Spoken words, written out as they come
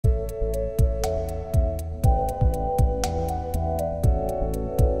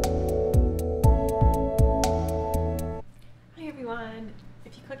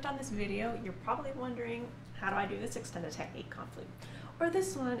video, you're probably wondering, how do I do this extended technique on flute? Or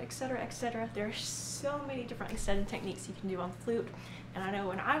this one, etc., etc. There are so many different extended techniques you can do on flute, and I know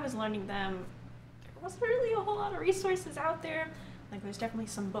when I was learning them, there wasn't really a whole lot of resources out there. Like, there's definitely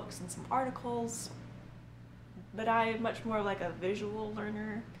some books and some articles, but I'm much more like a visual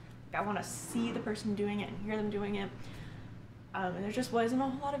learner. Like, I want to see the person doing it and hear them doing it, and there just wasn't a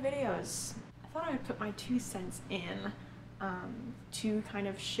whole lot of videos. I thought I would put my 2 cents in to kind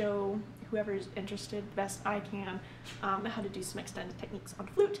of show whoever's interested best I can how to do some extended techniques on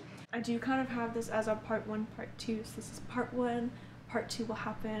flute. I do kind of have this as a part 1, part 2, so this is part 1. Part 2 will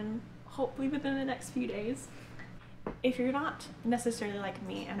happen hopefully within the next few days. If you're not necessarily like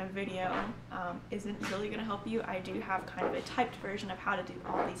me and a video isn't really going to help you, I do have kind of a typed version of how to do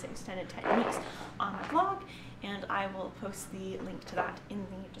all these extended techniques on my blog, and I will post the link to that in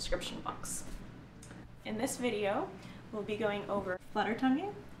the description box. In this video, we'll be going over flutter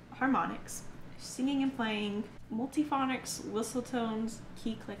tonguing, harmonics, singing and playing, multiphonics, whistle tones,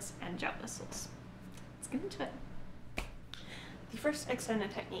 key clicks, and jet whistles. Let's get into it. The first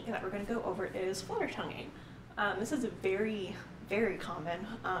extended technique that we're going to go over is flutter tonguing. This is a very, very common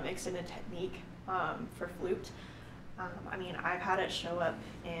extended technique for flute. I mean, I've had it show up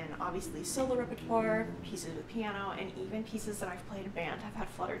in obviously solo repertoire, pieces with piano, and even pieces that I've played in band have had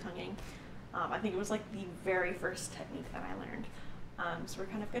flutter tonguing. I think it was like the very first technique that I learned. So we're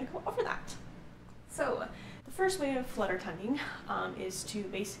kind of going to go over that. So the first way of flutter tonguing is to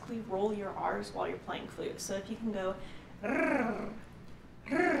basically roll your R's while you're playing flute. So if you can go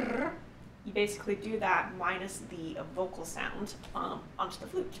you basically do that minus the vocal sound onto the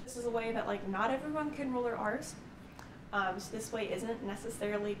flute. This is a way that like not everyone can roll their R's. So this way isn't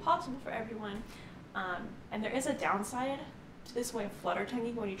necessarily possible for everyone. And there is a downside to this way of flutter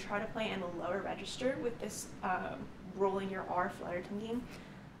tonguing when you try to play in the lower register with this rolling your R flutter tonguing.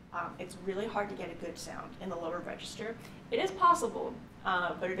 It's really hard to get a good sound in the lower register. It is possible,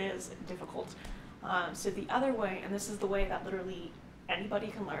 but it is difficult. So the other way, and this is the way that literally anybody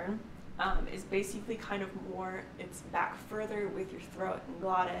can learn, is basically kind of more, it's back further with your throat and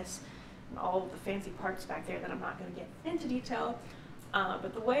glottis and all of the fancy parts back there that I'm not going to get into detail.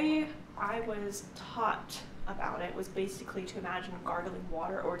 But the way I was taught about it was basically to imagine gargling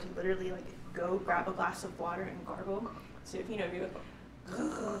water, or to literally like go grab a glass of water and gargle. So if you know, you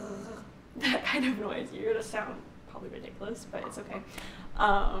go that kind of noise, you're going to sound probably ridiculous, but it's okay.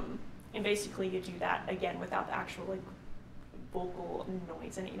 And basically you do that again without the actual like vocal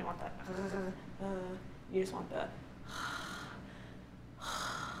noise in it. You don't want that, you just want the,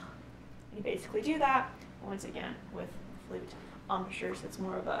 and you basically do that once again with flute embouchure, so it's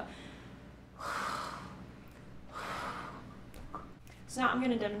more of a. So now I'm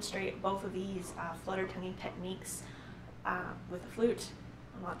going to demonstrate both of these flutter tonguing techniques with the flute.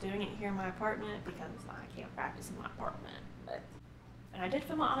 I'm not doing it here in my apartment because I can't practice in my apartment, and I did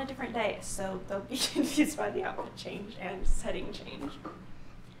film it on a different day, so they'll be confused by the outfit change and setting change.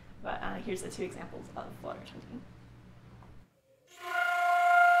 But here's the 2 examples of flutter tonguing.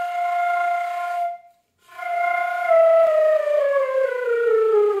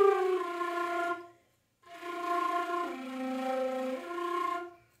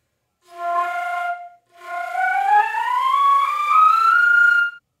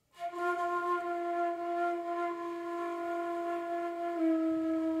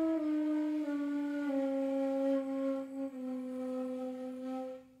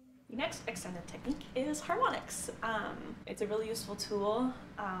 Next extended technique is harmonics. It's a really useful tool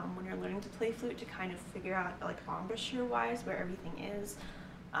when you're learning to play flute to kind of figure out like embouchure wise where everything is,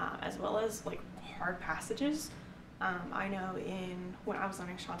 as well as like hard passages. I know when I was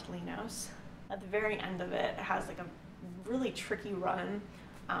learning Chantalinos, at the very end of it, it has like a really tricky run,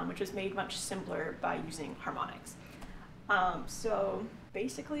 which was made much simpler by using harmonics. So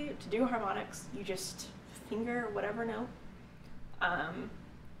basically, to do harmonics, you just finger whatever note.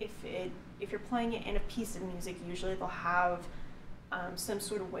 If you're playing it in a piece of music, usually they'll have some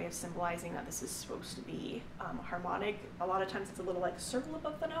sort of way of symbolizing that this is supposed to be a harmonic. A lot of times it's a little like circle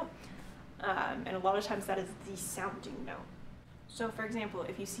above the note, and a lot of times that is the sounding note. So for example,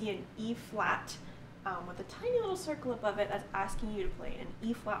 if you see an E flat with a tiny little circle above it, that's asking you to play an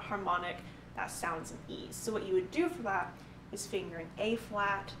E flat harmonic that sounds an E. So what you would do for that is finger an A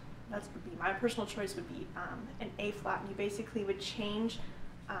flat. That would be my personal choice, would be an A flat, and you basically would change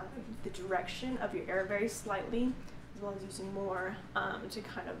the direction of your air very slightly, as well as using more to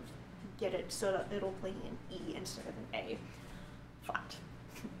kind of get it so that it'll play an E instead of an A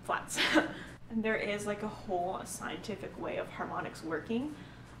flats. And there is like a whole scientific way of harmonics working.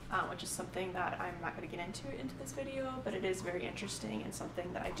 which is something that I'm not going to get into this video, but it is very interesting and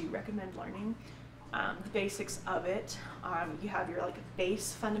something that I do recommend learning. The basics of it, you have your like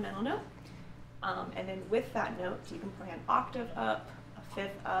bass fundamental note, and then with that note you can play an octave up, a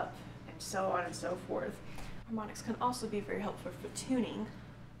fifth up, and so on and so forth. Harmonics can also be very helpful for tuning.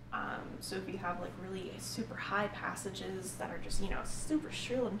 So if you have like really super high passages that are just, you know, super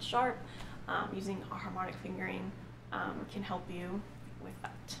shrill and sharp, using a harmonic fingering can help you with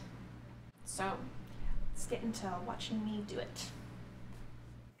that. So let's get into watching me do it.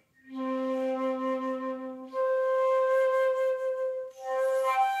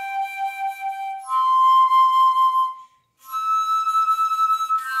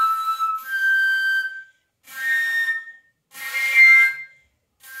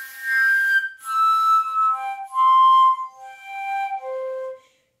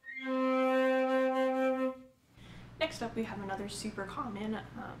 Next up, we have another super common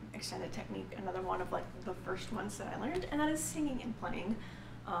extended technique, another one of like the first ones that I learned, and that is singing and playing.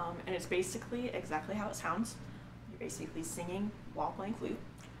 And it's basically exactly how it sounds. You're basically singing while playing flute.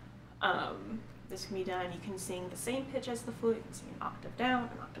 This can be done, you can sing the same pitch as the flute, you can sing an octave down,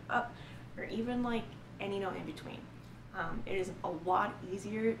 an octave up, or even like any note in between. It is a lot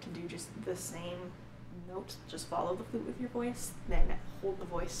easier to do just the same notes, just follow the flute with your voice, then hold the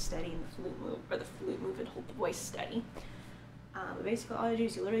voice steady in the flute move, or the flute move and hold the voice steady. But basically all you do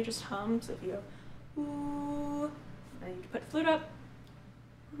is you literally just hum. So if you go ooh, and you put the flute up,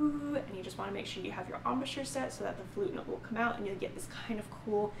 ooh, and you just want to make sure you have your embouchure set so that the flute note will come out and you'll get this kind of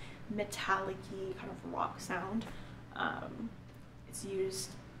cool metallic-y kind of rock sound. It's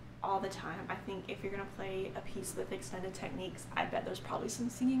used all the time. I think if you're going to play a piece with extended techniques, I bet there's probably some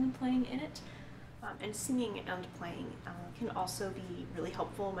singing and playing in it. And singing and playing can also be really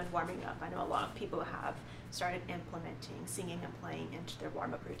helpful when warming up. I know a lot of people have started implementing singing and playing into their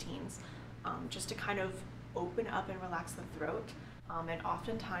warm-up routines, just to kind of open up and relax the throat. And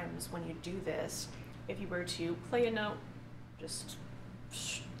oftentimes when you do this, if you were to play a note, just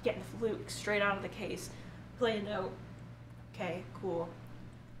get the flute straight out of the case, play a note, okay, cool.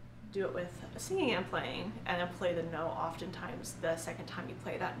 Do it with singing and playing, and then play the note. Oftentimes the second time you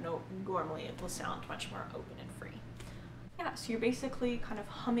play that note, normally it will sound much more open and free. Yeah, so you're basically kind of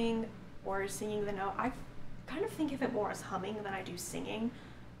humming or singing the note. I kind of think of it more as humming than I do singing.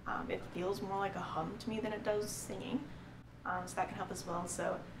 It feels more like a hum to me than it does singing, so that can help as well.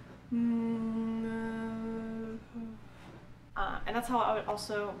 So and that's how I would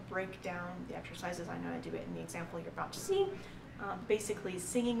also break down the exercises. I know I do it in the example you're about to see. Basically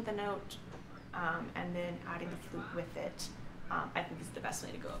singing the note and then adding the flute with it, I think is the best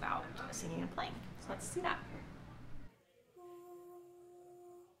way to go about singing and playing. So let's see that.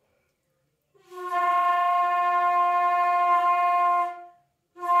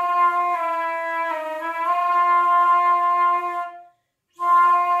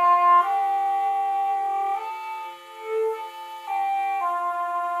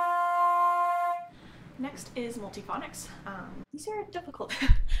 Next is multiphonics. These are difficult.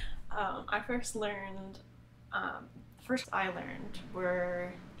 I first learned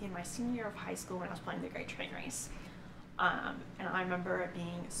were in my senior year of high school when I was playing the Great Train Race. And I remember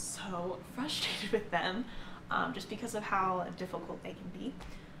being so frustrated with them, just because of how difficult they can be.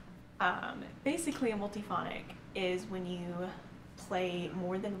 Basically a multiphonic is when you play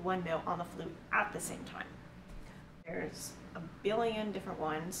more than one note on the flute at the same time. There's a billion different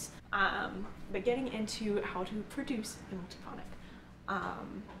ones, but getting into how to produce a multiphonic,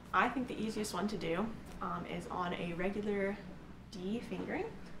 I think the easiest one to do is on a regular D fingering.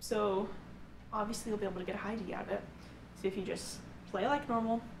 So obviously you'll be able to get a high D out of it. So if you just play like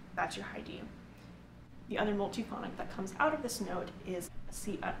normal, that's your high D. The other multiphonic that comes out of this note is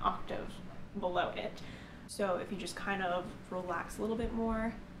an octave below it. So if you just kind of relax a little bit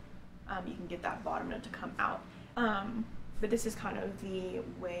more, you can get that bottom note to come out. But this is kind of the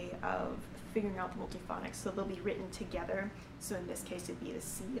way of figuring out the multiphonics. So they'll be written together. So in this case, it'd be the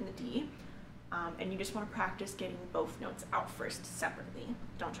C and the D. And you just want to practice getting both notes out first separately.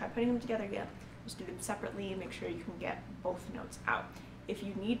 Don't try putting them together yet. Just do them separately and make sure you can get both notes out. If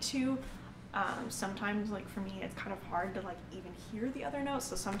you need to, sometimes, like for me, it's kind of hard to like even hear the other notes.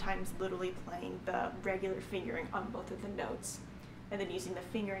 So sometimes literally playing the regular fingering on both of the notes and then using the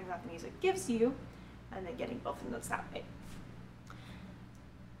fingering that the music gives you and then getting both the notes that way.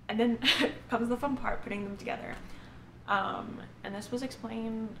 And then comes the fun part, putting them together. And this was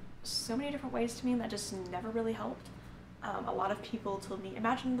explained so many different ways to me that just never really helped. A lot of people told me,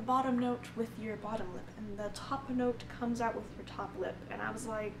 imagine the bottom note with your bottom lip and the top note comes out with your top lip. And I was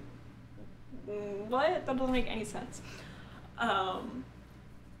like, what? That doesn't make any sense.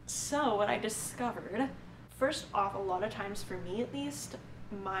 So what I discovered, first off, a lot of times for me at least,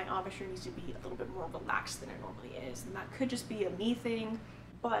 my embouchure needs to be a little bit more relaxed than it normally is, and that could just be a me thing,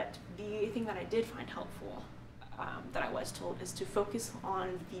 but the thing that I did find helpful, that I was told, is to focus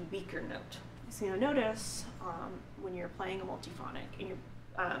on the weaker note. So you'll notice when you're playing a multiphonic and you're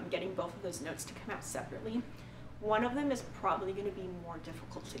getting both of those notes to come out separately, one of them is probably going to be more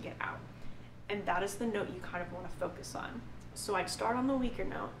difficult to get out, and that is the note you kind of want to focus on. So I'd start on the weaker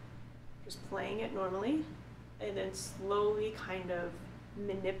note, just playing it normally, and then slowly kind of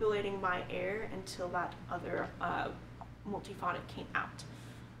manipulating my air until that other multiphonic came out.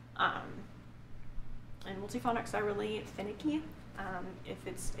 And multiphonics are really finicky. If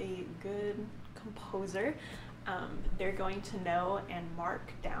it's a good composer, they're going to know and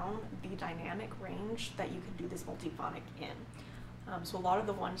mark down the dynamic range that you can do this multiphonic in. So a lot of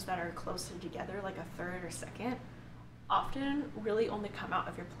the ones that are closer together, like a third or second, often really only come out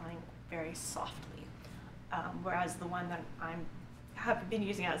if you're playing very softly. Whereas the one that I have been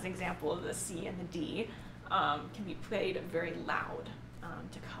using as an example of the C and the D can be played very loud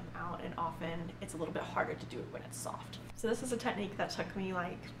to come out, and often it's a little bit harder to do it when it's soft. So this is a technique that took me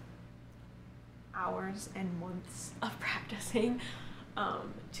like hours and months of practicing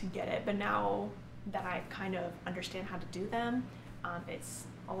to get it, but now that I kind of understand how to do them, it's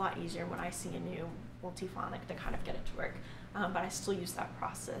a lot easier when I see a new multiphonic to kind of get it to work. But I still use that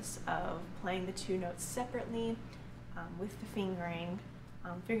process of playing the two notes separately with the fingering,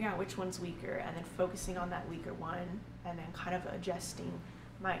 figuring out which one's weaker, and then focusing on that weaker one, and then kind of adjusting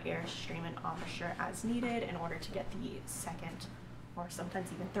my airstream and embouchure as needed in order to get the second, or sometimes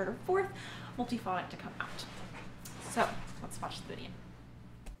even third or fourth, multiphonic to come out. So let's watch the video.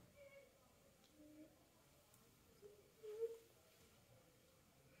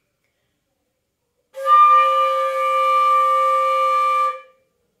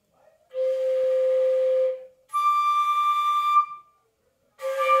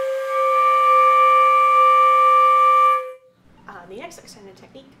 The next extended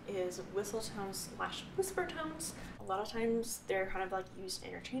technique is whistle tones / whisper tones. A lot of times they're kind of like used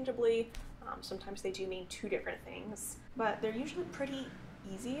interchangeably. Sometimes they do mean two different things, but they're usually pretty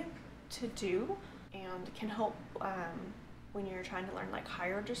easy to do and can help when you're trying to learn like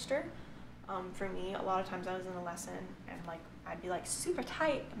higher register. For me, a lot of times I was in a lesson and like I'd be like super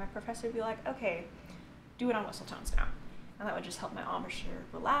tight, and my professor would be like, okay, do it on whistle tones now. And that would just help my embouchure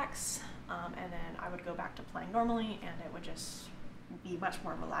relax, and then I would go back to playing normally, and it would just be much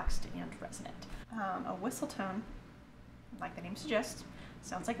more relaxed and resonant. A whistle tone, like the name suggests,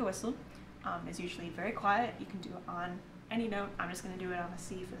 sounds like a whistle, is usually very quiet. You can do it on any note. I'm just going to do it on a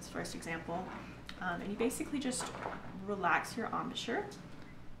C for this first example. And you basically just relax your embouchure.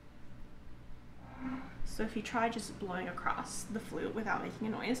 So if you try just blowing across the flute without making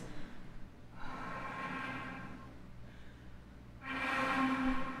a noise,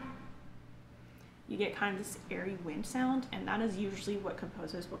 you get kind of this airy wind sound, and that is usually what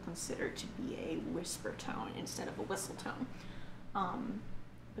composers will consider to be a whisper tone instead of a whistle tone.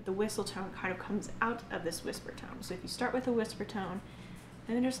 But the whistle tone kind of comes out of this whisper tone. So if you start with a whisper tone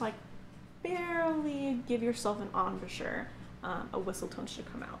and then just like barely give yourself an embouchure, a whistle tone should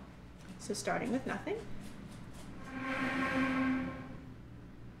come out. So starting with nothing.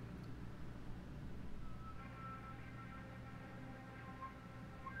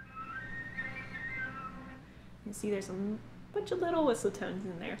 You see there's a bunch of little whistle tones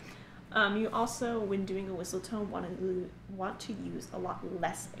in there. You also, when doing a whistle tone, want to use a lot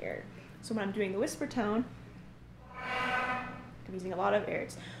less air. So when I'm doing the whisper tone, I'm using a lot of air.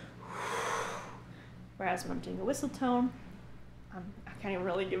 It's whereas when I'm doing a whistle tone, I can't even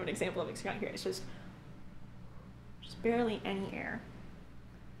really give an example of it because you can't hear it. It's just barely any air.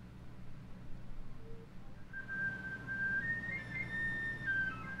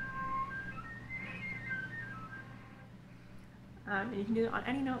 And you can do it on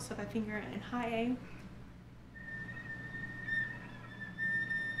any note, so if I finger in high A,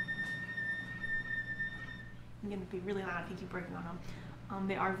 I'm going to be really loud if you keep working on them.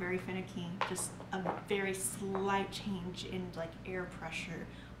 They are very finicky. Just a very slight change in like air pressure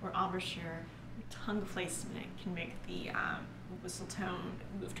or embouchure or tongue placement can make the whistle tone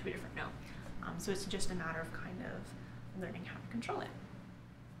move to a different note. So it's just a matter of kind of learning how to control it.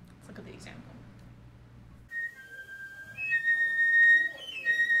 Let's look at the example.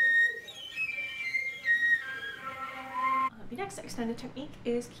 The next extended technique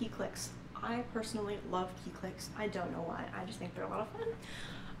is key clicks. I personally love key clicks. I don't know why, I just think they're a lot of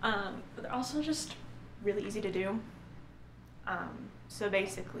fun. But they're also just really easy to do. So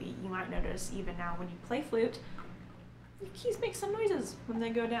basically, you might notice even now when you play flute, the keys make some noises when they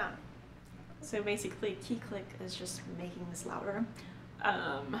go down. So basically, key click is just making this louder.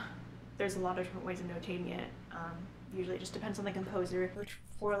 There's a lot of different ways of notating it. Usually it just depends on the composer.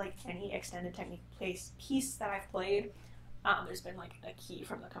 For like any extended technique piece that I've played, there's been like a key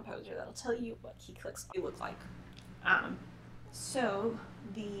from the composer that'll tell you what key clicks look like. So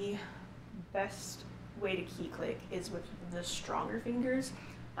the best way to key click is with the stronger fingers.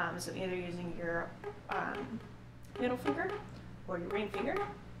 So either using your middle finger or your ring finger.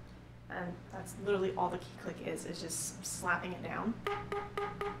 And that's literally all the key click is just slapping it down.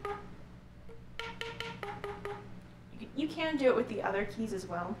 You can do it with the other keys as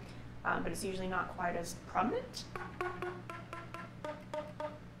well, but it's usually not quite as prominent.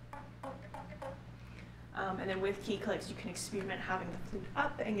 And then with key clicks, you can experiment having the flute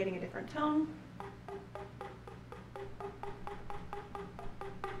up and getting a different tone.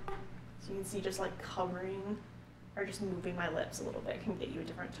 So you can see just like covering or just moving my lips a little bit can get you a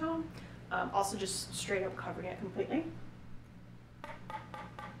different tone. Also just straight up covering it completely.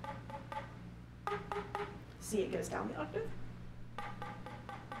 See, it goes down the octave.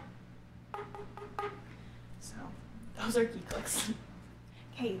 So those are key clicks.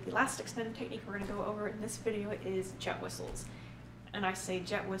 Okay, the last extended technique we're going to go over in this video is jet whistles. And I say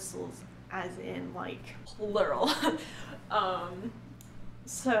jet whistles as in like plural.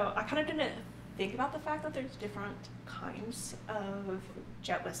 So I kind of didn't think about the fact that there's different kinds of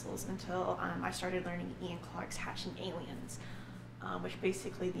jet whistles until I started learning Ian Clark's Hatching Aliens, which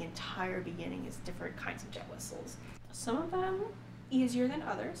basically the entire beginning is different kinds of jet whistles. Some of them easier than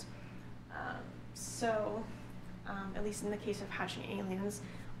others. At least in the case of Hatching Aliens,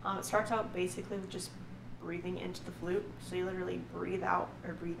 it starts out basically with just breathing into the flute. So you literally breathe out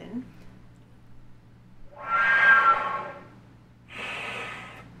or breathe in.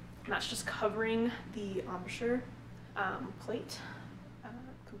 And that's just covering the embouchure plate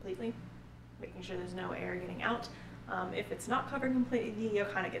completely, making sure there's no air getting out. If it's not covered completely, you'll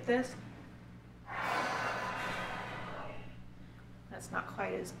kind of get this. That's not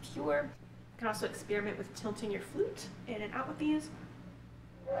quite as pure. You can also experiment with tilting your flute in and out with these.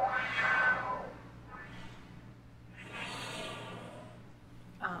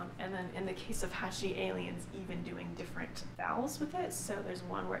 And then in the case of Hatching Aliens, even doing different vowels with it. So there's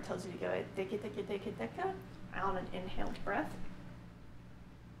one where it tells you to go deka deka deka deka on an inhaled breath.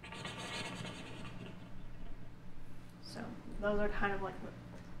 So those are kind of like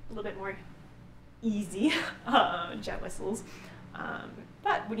a little bit more easy jet whistles.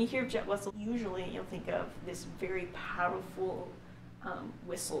 But when you hear jet whistle, usually you'll think of this very powerful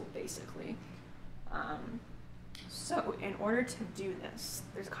whistle, basically. So in order to do this,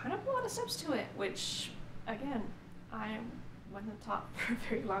 there's kind of a lot of steps to it, which, again, I wasn't taught for a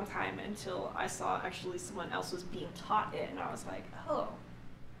very long time until I saw actually someone else was being taught it, and I was like, oh,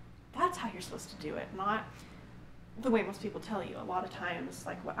 that's how you're supposed to do it, not the way most people tell you. A lot of times,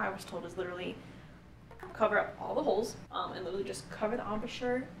 like what I was told is literally cover up all the holes, and literally just cover the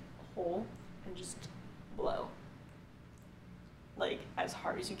embouchure hole and just blow, like as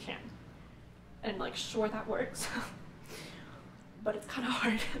hard as you can. And like, sure, that works, but it's kind of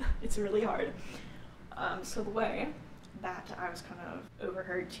hard. It's really hard. So the way that I was kind of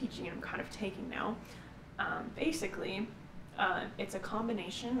overheard teaching and I'm kind of taking now, basically, it's a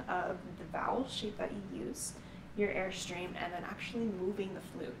combination of the vowel shape that you use, your airstream, and then actually moving the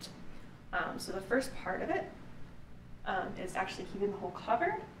flute. So the first part of it is actually keeping the hole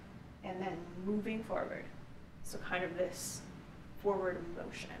covered and then moving forward. So kind of this forward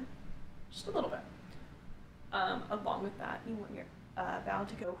motion. Just a little bit. Along with that, you want your vowel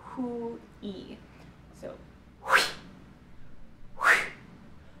to go hoo, e. So,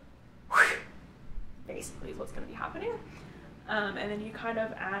 basically is what's going to be happening. And then you kind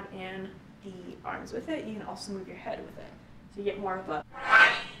of add in the arms with it. You can also move your head with it. So you get more of a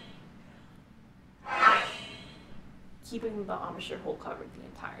keeping the embouchure hole covered the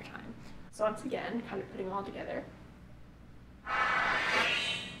entire time. So once again, kind of putting them all together.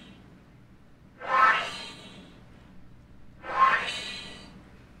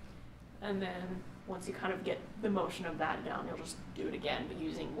 And then once you kind of get the motion of that down, you'll just do it again, but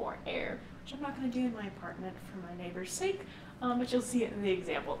using more air, which I'm not going to do in my apartment for my neighbor's sake, but you'll see it in the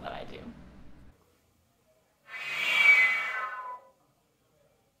example that I do.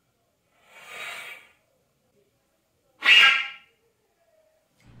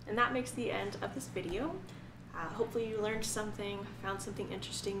 And that makes the end of this video. Hopefully you learned something, found something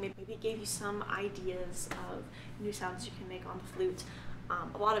interesting, maybe it gave you some ideas of new sounds you can make on the flute.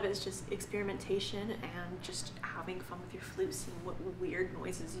 A lot of it is just experimentation and just having fun with your flute, seeing what weird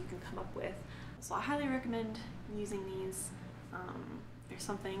noises you can come up with. So I highly recommend using these. There's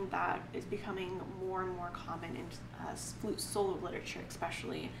something that is becoming more and more common in flute solo literature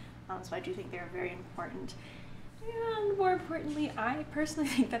especially, so I do think they're very important. And more importantly, I personally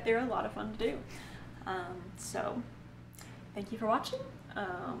think that they're a lot of fun to do. So thank you for watching.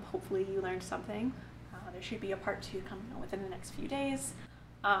 Hopefully you learned something. There should be a part 2 coming out within the next few days.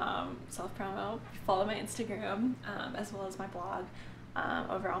 Self-promo, follow my Instagram, as well as my blog,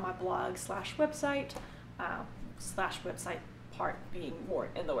 over on my blog / website part being more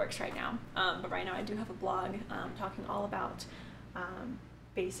in the works right now. But right now I do have a blog talking all about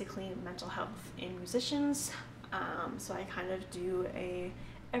basically mental health in musicians. So I kind of do a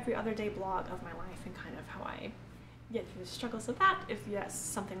every other day blog of my life and kind of how I get through the struggles of that, if that's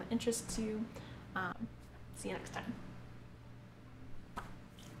something that interests you. See you next time.